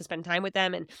if you like to spend time with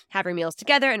them and have your meals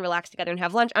together and relax together and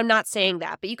have lunch. I'm not saying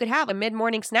that, but you could have a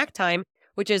mid-morning snack time,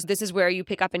 which is, this is where you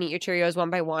pick up and eat your Cheerios one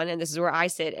by one. And this is where I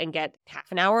sit and get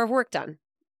half an hour of work done.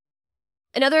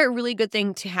 Another really good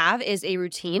thing to have is a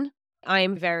routine.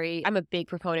 I'm a big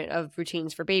proponent of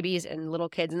routines for babies and little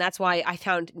kids. And that's why I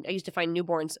used to find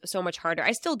newborns so much harder.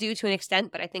 I still do to an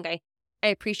extent, but I think I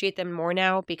appreciate them more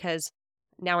now because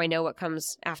now I know what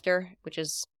comes after, which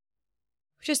is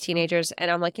teenagers.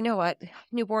 And I'm like, you know what?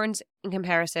 Newborns, in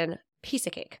comparison, piece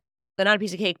of cake. They're not a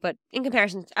piece of cake, but in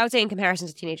comparison, I would say in comparison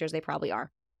to teenagers, they probably are.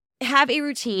 Have a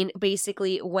routine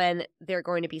basically when they're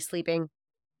going to be sleeping.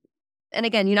 And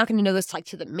again, you're not going to know this like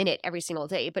to the minute every single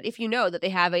day, but if you know that they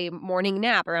have a morning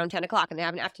nap around 10 o'clock and they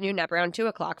have an afternoon nap around 2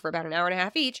 o'clock for about an hour and a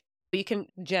half each, you can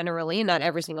generally, not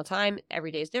every single time,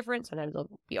 every day is different. Sometimes they'll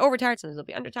be overtired, sometimes they'll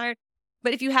be undertired.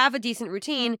 But if you have a decent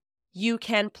routine, you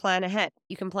can plan ahead.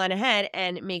 You can plan ahead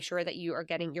and make sure that you are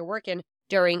getting your work in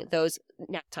during those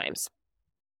nap times.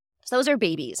 So those are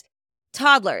babies.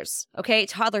 Toddlers, okay?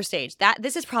 Toddler stage.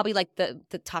 This is probably like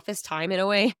the toughest time in a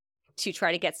way to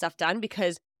try to get stuff done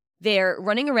because they're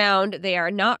running around.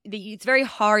 It's very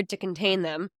hard to contain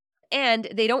them. And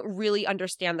they don't really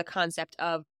understand the concept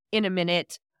of in a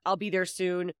minute, I'll be there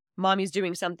soon, mommy's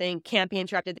doing something, can't be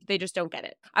interrupted. They just don't get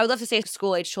it. I would love to say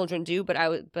school-age children do, but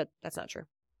that's not true.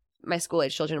 My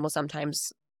school-age children will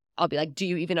sometimes, I'll be like, do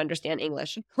you even understand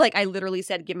English? Like I literally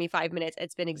said, give me 5 minutes.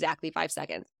 It's been exactly 5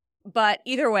 seconds. But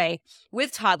either way,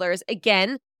 with toddlers,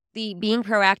 again, the being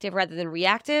proactive rather than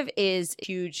reactive is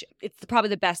huge. It's probably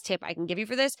the best tip I can give you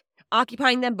for this.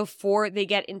 Occupying them before they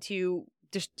get into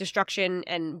destruction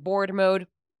and bored mode.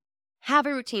 Have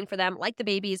a routine for them, like the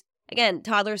babies. Again,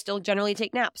 toddlers still generally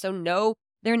take naps, so know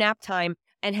their nap time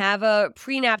and have a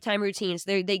pre-nap time routine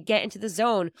so they get into the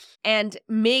zone and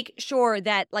make sure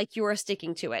that like you're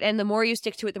sticking to it. And the more you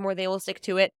stick to it, the more they will stick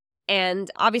to it. And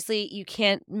obviously, you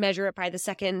can't measure it by the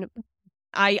second.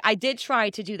 I did try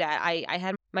to do that. I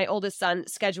had my oldest son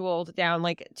scheduled down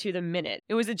like to the minute.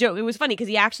 It was a joke. It was funny because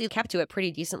he actually kept to it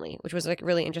pretty decently, which was like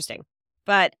really interesting.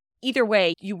 But either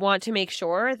way, you want to make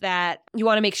sure that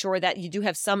you do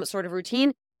have some sort of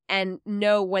routine and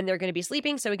know when they're going to be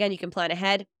sleeping. So again, you can plan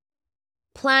ahead.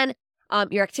 Plan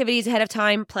your activities ahead of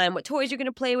time. Plan what toys you're going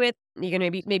to play with. You're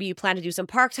going to maybe you plan to do some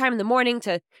park time in the morning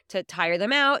to tire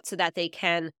them out so that you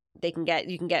can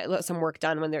get some work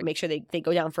done when make sure they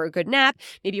go down for a good nap.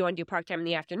 Maybe you want to do park time in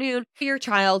the afternoon. For your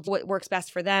child, what works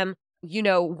best for them. You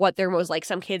know what they're most like.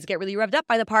 Some kids get really revved up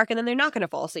by the park and then they're not going to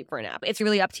fall asleep for a nap. It's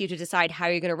really up to you to decide how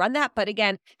you're going to run that. But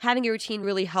again, having a routine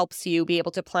really helps you be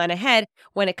able to plan ahead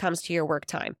when it comes to your work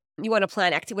time. You want to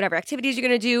plan whatever activities you're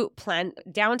going to do, plan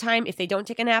downtime. If they don't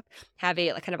take a nap, have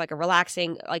a kind of like a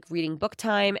relaxing, like reading book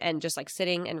time and just like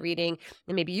sitting and reading.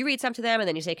 And maybe you read some to them and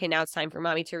then you say, okay, now it's time for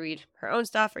mommy to read her own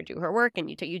stuff or do her work. And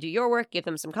you do your work, give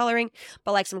them some coloring,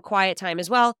 but like some quiet time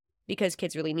as well, because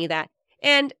kids really need that.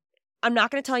 And I'm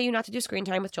not going to tell you not to do screen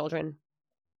time with children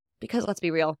because let's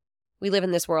be real. We live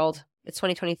in this world. It's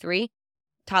 2023.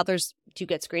 Toddlers do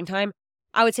get screen time.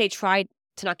 I would say try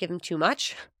to not give them too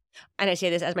much. And I say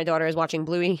this as my daughter is watching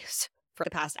Bluey for the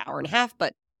past hour and a half,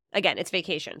 but again, it's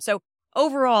vacation. So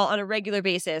overall, on a regular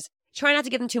basis, try not to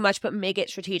give them too much, but make it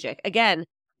strategic. Again,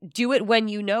 do it when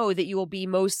you know that you will be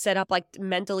most set up like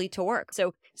mentally to work.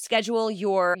 So schedule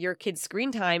your kids'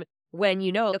 screen time when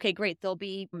you know, okay, great, they'll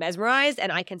be mesmerized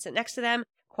and I can sit next to them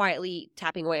quietly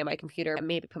tapping away on my computer and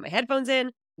maybe put my headphones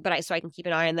in, so I can keep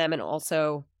an eye on them and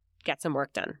also get some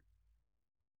work done.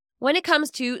 When it comes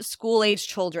to school-age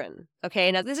children,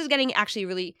 okay, now this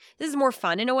is more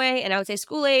fun in a way, and I would say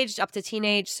school-age up to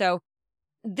teenage. So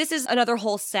this is another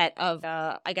whole set of,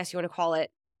 I guess you want to call it,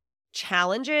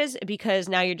 challenges, because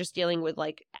now you're just dealing with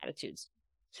like attitudes.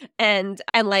 And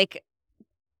like,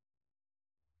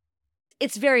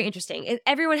 it's very interesting.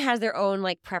 Everyone has their own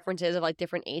like preferences of like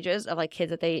different ages of like kids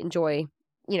that they enjoy.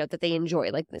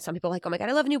 Like some people are like, oh my God,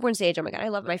 I love newborn stage. Oh my God, I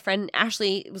love my friend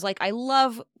Ashley was like, I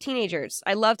love teenagers.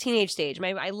 I love teenage stage.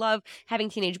 I love having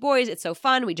teenage boys. It's so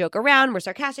fun. We joke around. We're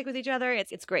sarcastic with each other.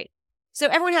 It's great. So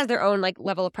everyone has their own like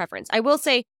level of preference. I will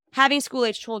say having school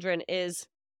age children is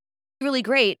really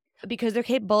great because they're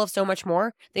capable of so much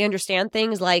more. They understand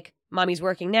things like mommy's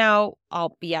working now.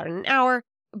 I'll be out in an hour.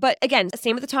 But again,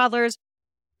 same with the toddlers.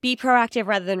 Be proactive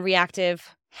rather than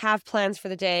reactive. Have plans for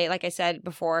the day. Like I said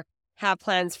before, have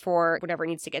plans for whatever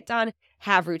needs to get done,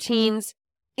 have routines.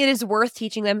 It is worth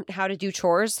teaching them how to do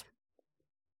chores.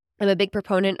 I'm a big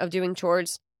proponent of doing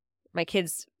chores. My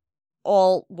kids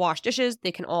all wash dishes.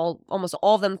 They can almost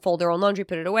all of them fold their own laundry,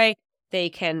 put it away. They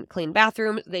can clean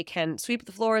bathrooms. They can sweep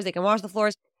the floors. They can wash the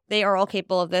floors. They are all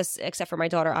capable of this, except for my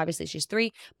daughter. Obviously, she's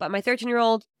 3. But my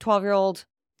 13-year-old, 12-year-old,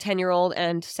 10-year-old,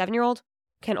 and 7-year-old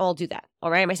can all do that.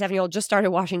 All right. My 7-year-old just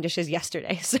started washing dishes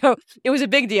yesterday. So it was a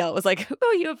big deal. It was like,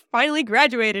 oh, you have finally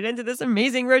graduated into this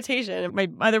amazing rotation. And my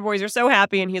other boys are so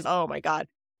happy. And he's, oh my God.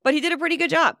 But he did a pretty good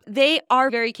job. They are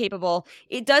very capable.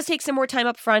 It does take some more time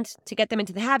up front to get them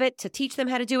into the habit, to teach them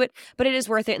how to do it, but it is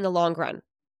worth it in the long run.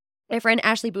 My friend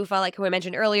Ashley Bufa, like who I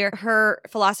mentioned earlier, her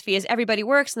philosophy is everybody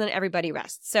works and then everybody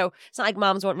rests. So it's not like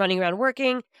mom's running around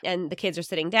working and the kids are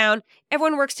sitting down.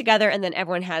 Everyone works together and then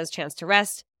everyone has a chance to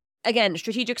rest. Again,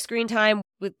 strategic screen time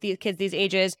with the kids these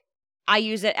ages, I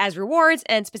use it as rewards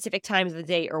and specific times of the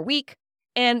day or week,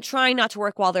 and trying not to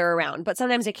work while they're around. But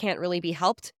sometimes it can't really be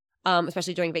helped,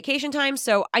 especially during vacation time.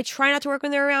 So I try not to work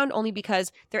when they're around, only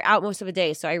because they're out most of the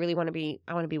day. So I really want to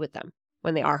be with them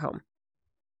when they are home.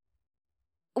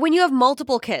 When you have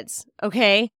multiple kids,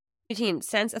 okay, routine,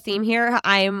 sense a theme here.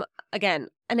 I'm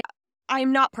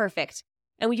not perfect.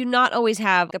 And we do not always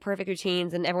have the perfect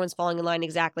routines and everyone's falling in line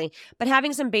exactly. But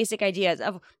having some basic ideas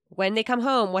of when they come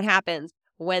home, what happens?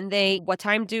 What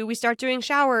time do we start doing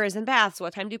showers and baths?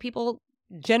 What time do people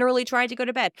generally try to go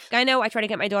to bed? I know I try to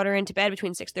get my daughter into bed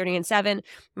between 6:30 and 7.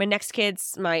 My next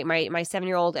kids, my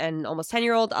 7-year-old and almost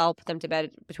 10-year-old, I'll put them to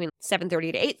bed between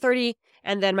 7:30 to 8:30.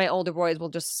 And then my older boys will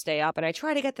just stay up and I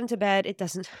try to get them to bed. It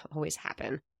doesn't always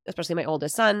happen, especially my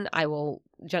oldest son. I will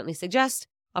gently suggest.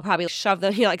 I'll probably shove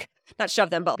them, not shove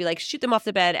them, but I'll be like, shoot them off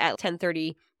the bed at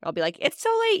 10:30. I'll be like, it's so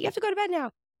late. You have to go to bed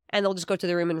now. And they'll just go to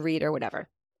the room and read or whatever.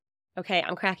 Okay,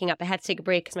 I'm cracking up. I had to take a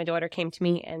break because my daughter came to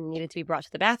me and needed to be brought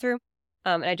to the bathroom.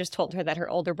 And I just told her that her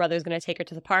older brother is going to take her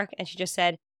to the park. And she just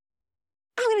said,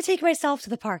 I'm going to take myself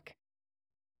to the park.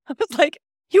 I was like,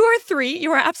 you are 3.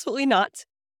 You are absolutely not.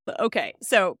 Okay,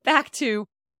 so back to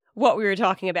what we were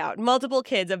talking about. Multiple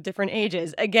kids of different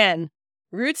ages. Again,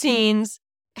 routines.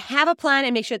 Have a plan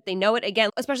and make sure that they know it. Again,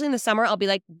 especially in the summer, I'll be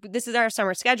like, this is our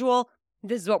summer schedule.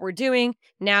 This is what we're doing.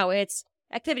 Now it's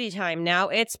activity time. Now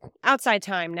it's outside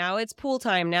time. Now it's pool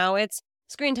time. Now it's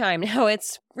screen time. Now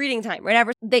it's reading time,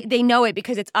 whatever. They know it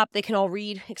because it's up. They can all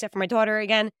read, except for my daughter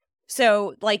again.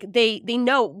 So like they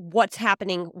know what's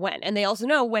happening when, and they also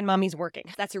know when mommy's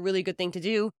working. That's a really good thing to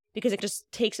do because it just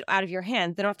takes it out of your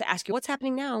hands. They don't have to ask you, what's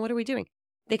happening now? What are we doing?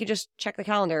 They could just check the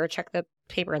calendar or check the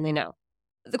paper and they know.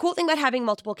 The cool thing about having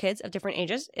multiple kids of different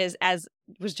ages is, as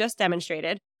was just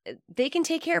demonstrated, they can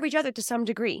take care of each other to some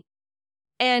degree.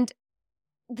 And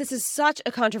this is such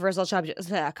a controversial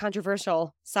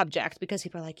subject because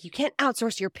people are like, you can't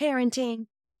outsource your parenting.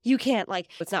 You can't,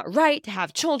 it's not right to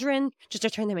have children just to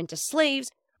turn them into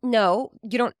slaves. No,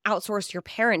 you don't outsource your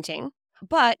parenting,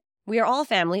 but we are all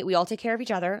family. We all take care of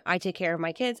each other. I take care of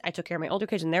my kids. I took care of my older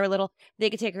kids when they were little.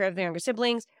 They could take care of their younger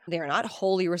siblings. They are not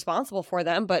wholly responsible for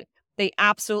them, but they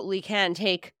absolutely can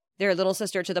take their little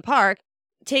sister to the park.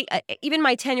 Even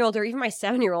my 10-year-old or even my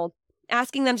 7-year-old,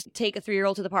 asking them to take a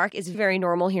 3-year-old to the park is very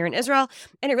normal here in Israel.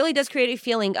 And it really does create a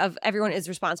feeling of everyone is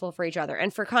responsible for each other.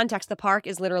 And for context, the park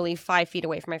is literally 5 feet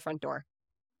away from my front door.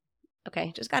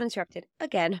 Okay, just got interrupted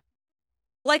again.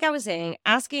 Like I was saying,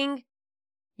 asking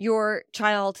your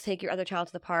child to take your other child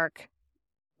to the park,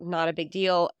 not a big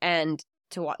deal. And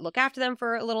to look after them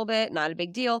for a little bit, not a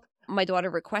big deal. My daughter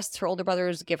requests her older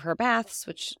brothers give her baths,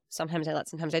 which sometimes I let,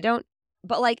 sometimes I don't.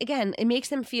 But again, it makes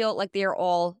them feel like they are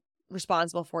all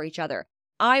responsible for each other.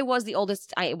 I am the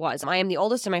oldest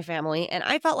in my family, and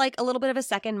I felt like a little bit of a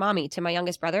second mommy to my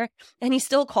youngest brother. And he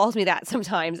still calls me that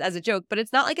sometimes as a joke, but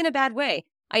it's not in a bad way.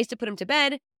 I used to put him to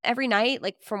bed every night,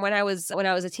 from when I was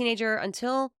a teenager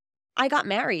until I got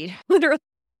married. Literally,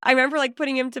 I remember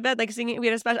putting him to bed, singing.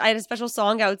 I had a special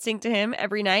song I would sing to him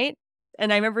every night.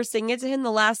 And I remember singing it to him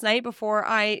the last night before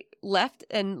I left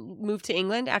and moved to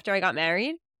England after I got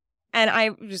married. And I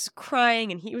was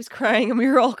crying and he was crying and we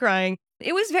were all crying.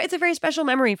 It's a very special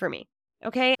memory for me.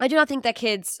 Okay. I do not think that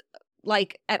kids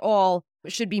at all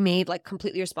should be made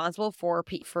completely responsible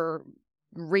for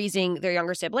raising their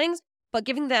younger siblings, but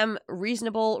giving them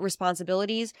reasonable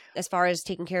responsibilities as far as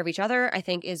taking care of each other, I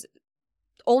think is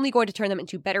only going to turn them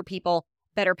into better people,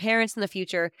 better parents in the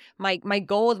future. My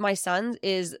goal with my sons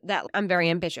is that I'm very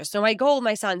ambitious. So my goal with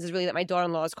my sons is really that my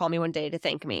daughter-in-laws call me one day to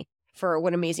thank me for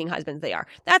what amazing husbands they are.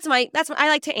 That's what I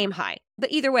like to aim high.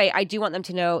 But either way, I do want them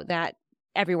to know that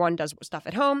everyone does stuff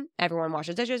at home. Everyone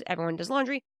washes dishes. Everyone does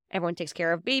laundry. Everyone takes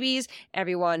care of babies.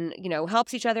 Everyone,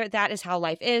 helps each other. That is how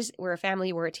life is. We're a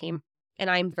family. We're a team. And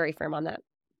I'm very firm on that.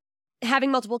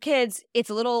 Having multiple kids, it's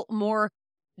a little more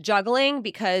juggling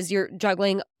because you're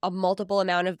juggling a multiple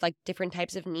amount of different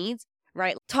types of needs,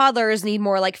 right? Toddlers need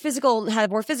more have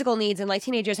more physical needs, and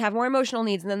teenagers have more emotional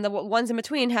needs. And then the ones in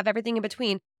between have everything in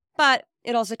between. But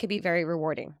it also could be very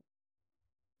rewarding.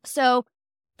 So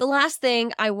the last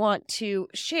thing I want to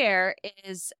share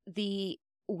is the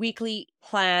weekly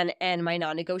plan and my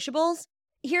non-negotiables.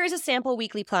 Here's a sample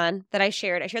weekly plan that I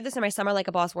shared. I shared this in my Summer Like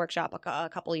a Boss workshop a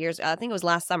couple of years, I think it was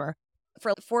last summer.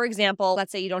 For example,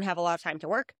 let's say you don't have a lot of time to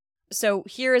work. So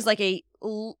here is like a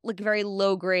very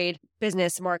low grade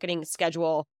business marketing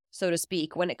schedule, so to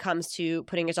speak, when it comes to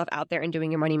putting yourself out there and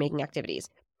doing your money making activities.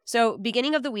 So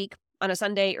beginning of the week on a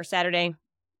Sunday or Saturday,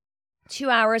 2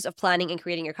 hours of planning and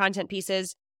creating your content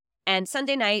pieces. And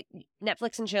Sunday night,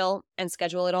 Netflix and chill and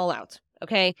schedule it all out.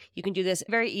 Okay. You can do this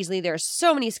very easily. There are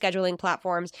so many scheduling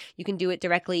platforms. You can do it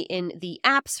directly in the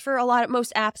apps for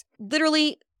most apps.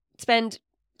 Literally spend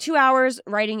 2 hours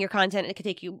writing your content. It could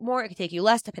take you more, it could take you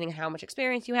less, depending on how much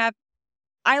experience you have.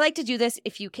 I like to do this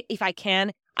if I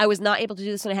can. I was not able to do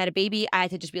this when I had a baby. I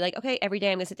had to just be like, okay, every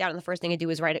day I'm going to sit down and the first thing I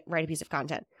do is write a piece of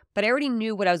content. But I already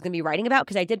knew what I was going to be writing about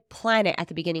because I did plan it at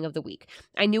the beginning of the week.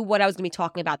 I knew what I was going to be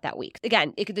talking about that week.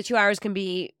 Again, the 2 hours can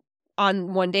be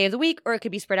on one day of the week or it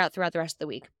could be spread out throughout the rest of the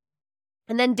week.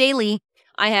 And then daily,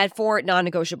 I had 4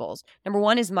 non-negotiables. Number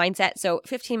 1 is mindset. So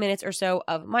 15 minutes or so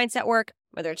of mindset work,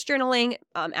 whether it's journaling,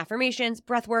 affirmations,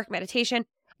 breath work, meditation,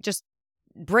 just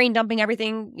brain dumping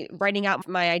everything, writing out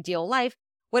my ideal life,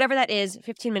 whatever that is,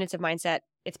 15 minutes of mindset.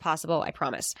 It's possible, I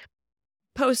promise.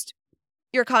 Post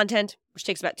your content, which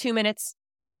takes about 2 minutes,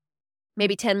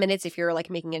 maybe 10 minutes if you're like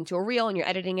making it into a reel and you're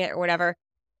editing it or whatever.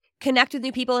 Connect with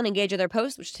new people and engage with their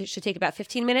posts, which should take about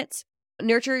 15 minutes.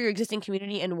 Nurture your existing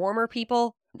community and warmer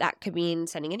people. That could mean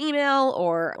sending an email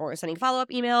or sending follow-up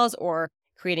emails or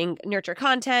creating nurture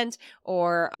content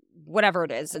or whatever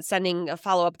it is. Sending a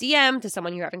follow-up DM to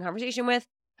someone you're having a conversation with.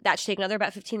 That should take another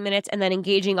about 15 minutes. And then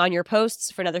engaging on your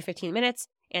posts for another 15 minutes,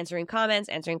 answering comments,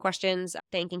 answering questions,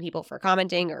 thanking people for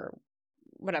commenting or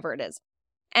whatever it is.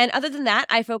 And other than that,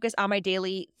 I focus on my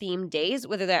daily themed days,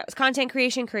 whether that was content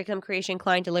creation, curriculum creation,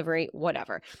 client delivery,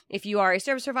 whatever. If you are a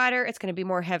service provider, it's going to be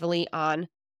more heavily on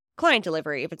client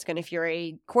delivery. If you're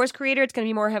a course creator, it's going to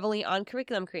be more heavily on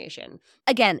curriculum creation.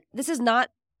 Again, this is not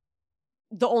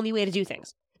the only way to do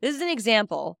things. This is an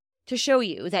example to show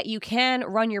you that you can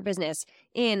run your business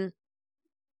in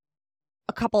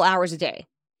a couple hours a day.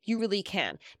 You really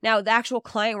can. Now, the actual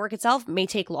client work itself may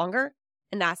take longer.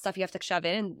 And that stuff you have to shove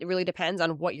in. And it really depends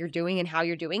on what you're doing and how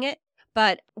you're doing it.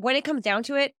 But when it comes down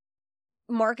to it,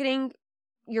 marketing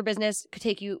your business could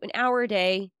take you an hour a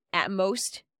day at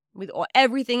most, with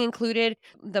everything included,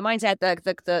 the mindset,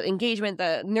 the engagement,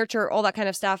 the nurture, all that kind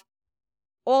of stuff,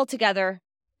 all together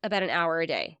about an hour a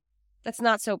day. That's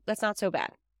not so bad.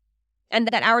 And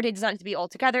that hour a day does not need to be all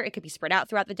together. It could be spread out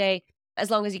throughout the day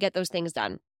as long as you get those things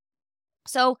done.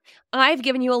 So I've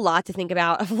given you a lot to think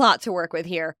about, a lot to work with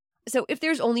here. So if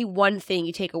there's only one thing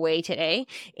you take away today,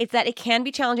 it's that it can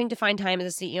be challenging to find time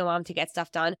as a CEO mom to get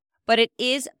stuff done, but it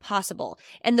is possible.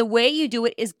 And the way you do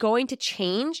it is going to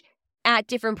change at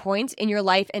different points in your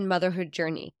life and motherhood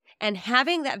journey. And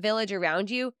having that village around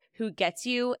you who gets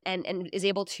you and is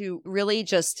able to really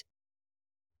just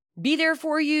be there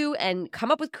for you and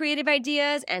come up with creative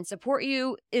ideas and support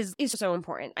you is so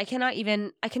important. I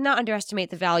cannot underestimate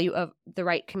the value of the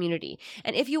right community.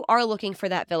 And if you are looking for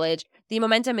that village, the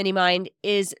Momentum Mini Mind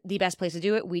is the best place to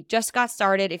do it. We just got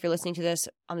started. If you're listening to this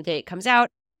on the day it comes out,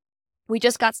 we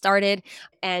just got started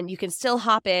and you can still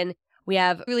hop in. We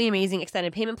have really amazing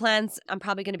extended payment plans. I'm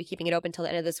probably going to be keeping it open till the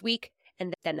end of this week.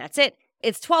 And then that's it.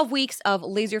 It's 12 weeks of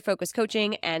laser focused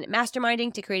coaching and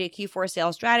masterminding to create a Q4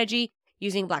 sales strategy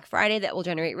using Black Friday that will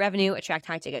generate revenue, attract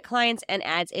high-ticket clients, and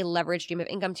adds a leveraged stream of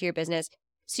income to your business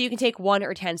so you can take 1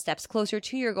 or 10 steps closer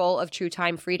to your goal of true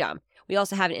time freedom. We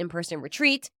also have an in-person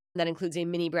retreat that includes a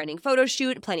mini branding photo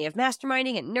shoot, plenty of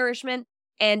masterminding and nourishment.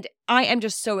 And I am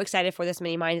just so excited for this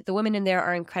mini mind. The women in there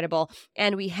are incredible.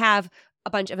 And we have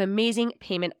a bunch of amazing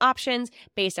payment options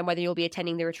based on whether you'll be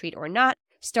attending the retreat or not,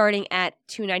 starting at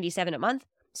 $297 a month.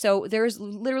 So there's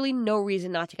literally no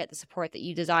reason not to get the support that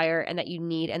you desire and that you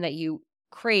need and that you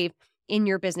crave in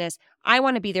your business. I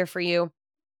want to be there for you.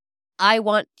 I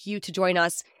want you to join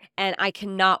us, and I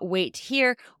cannot wait to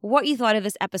hear what you thought of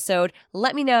this episode.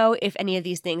 Let me know if any of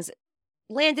these things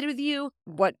landed with you,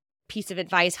 what piece of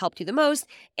advice helped you the most,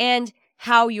 and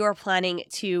how you're planning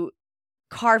to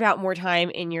carve out more time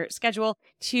in your schedule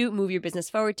to move your business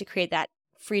forward to create that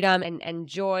freedom and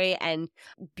joy and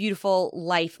beautiful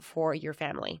life for your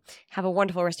family. Have a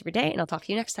wonderful rest of your day, and I'll talk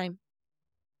to you next time.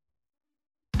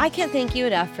 I can't thank you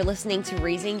enough for listening to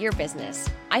Raising Your Business.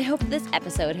 I hope this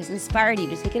episode has inspired you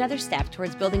to take another step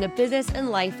towards building a business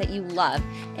and life that you love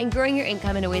and growing your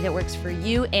income in a way that works for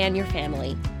you and your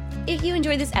family. If you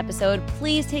enjoyed this episode,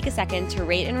 please take a second to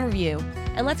rate and review,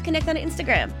 and let's connect on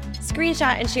Instagram.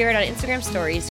 Screenshot and share it on Instagram stories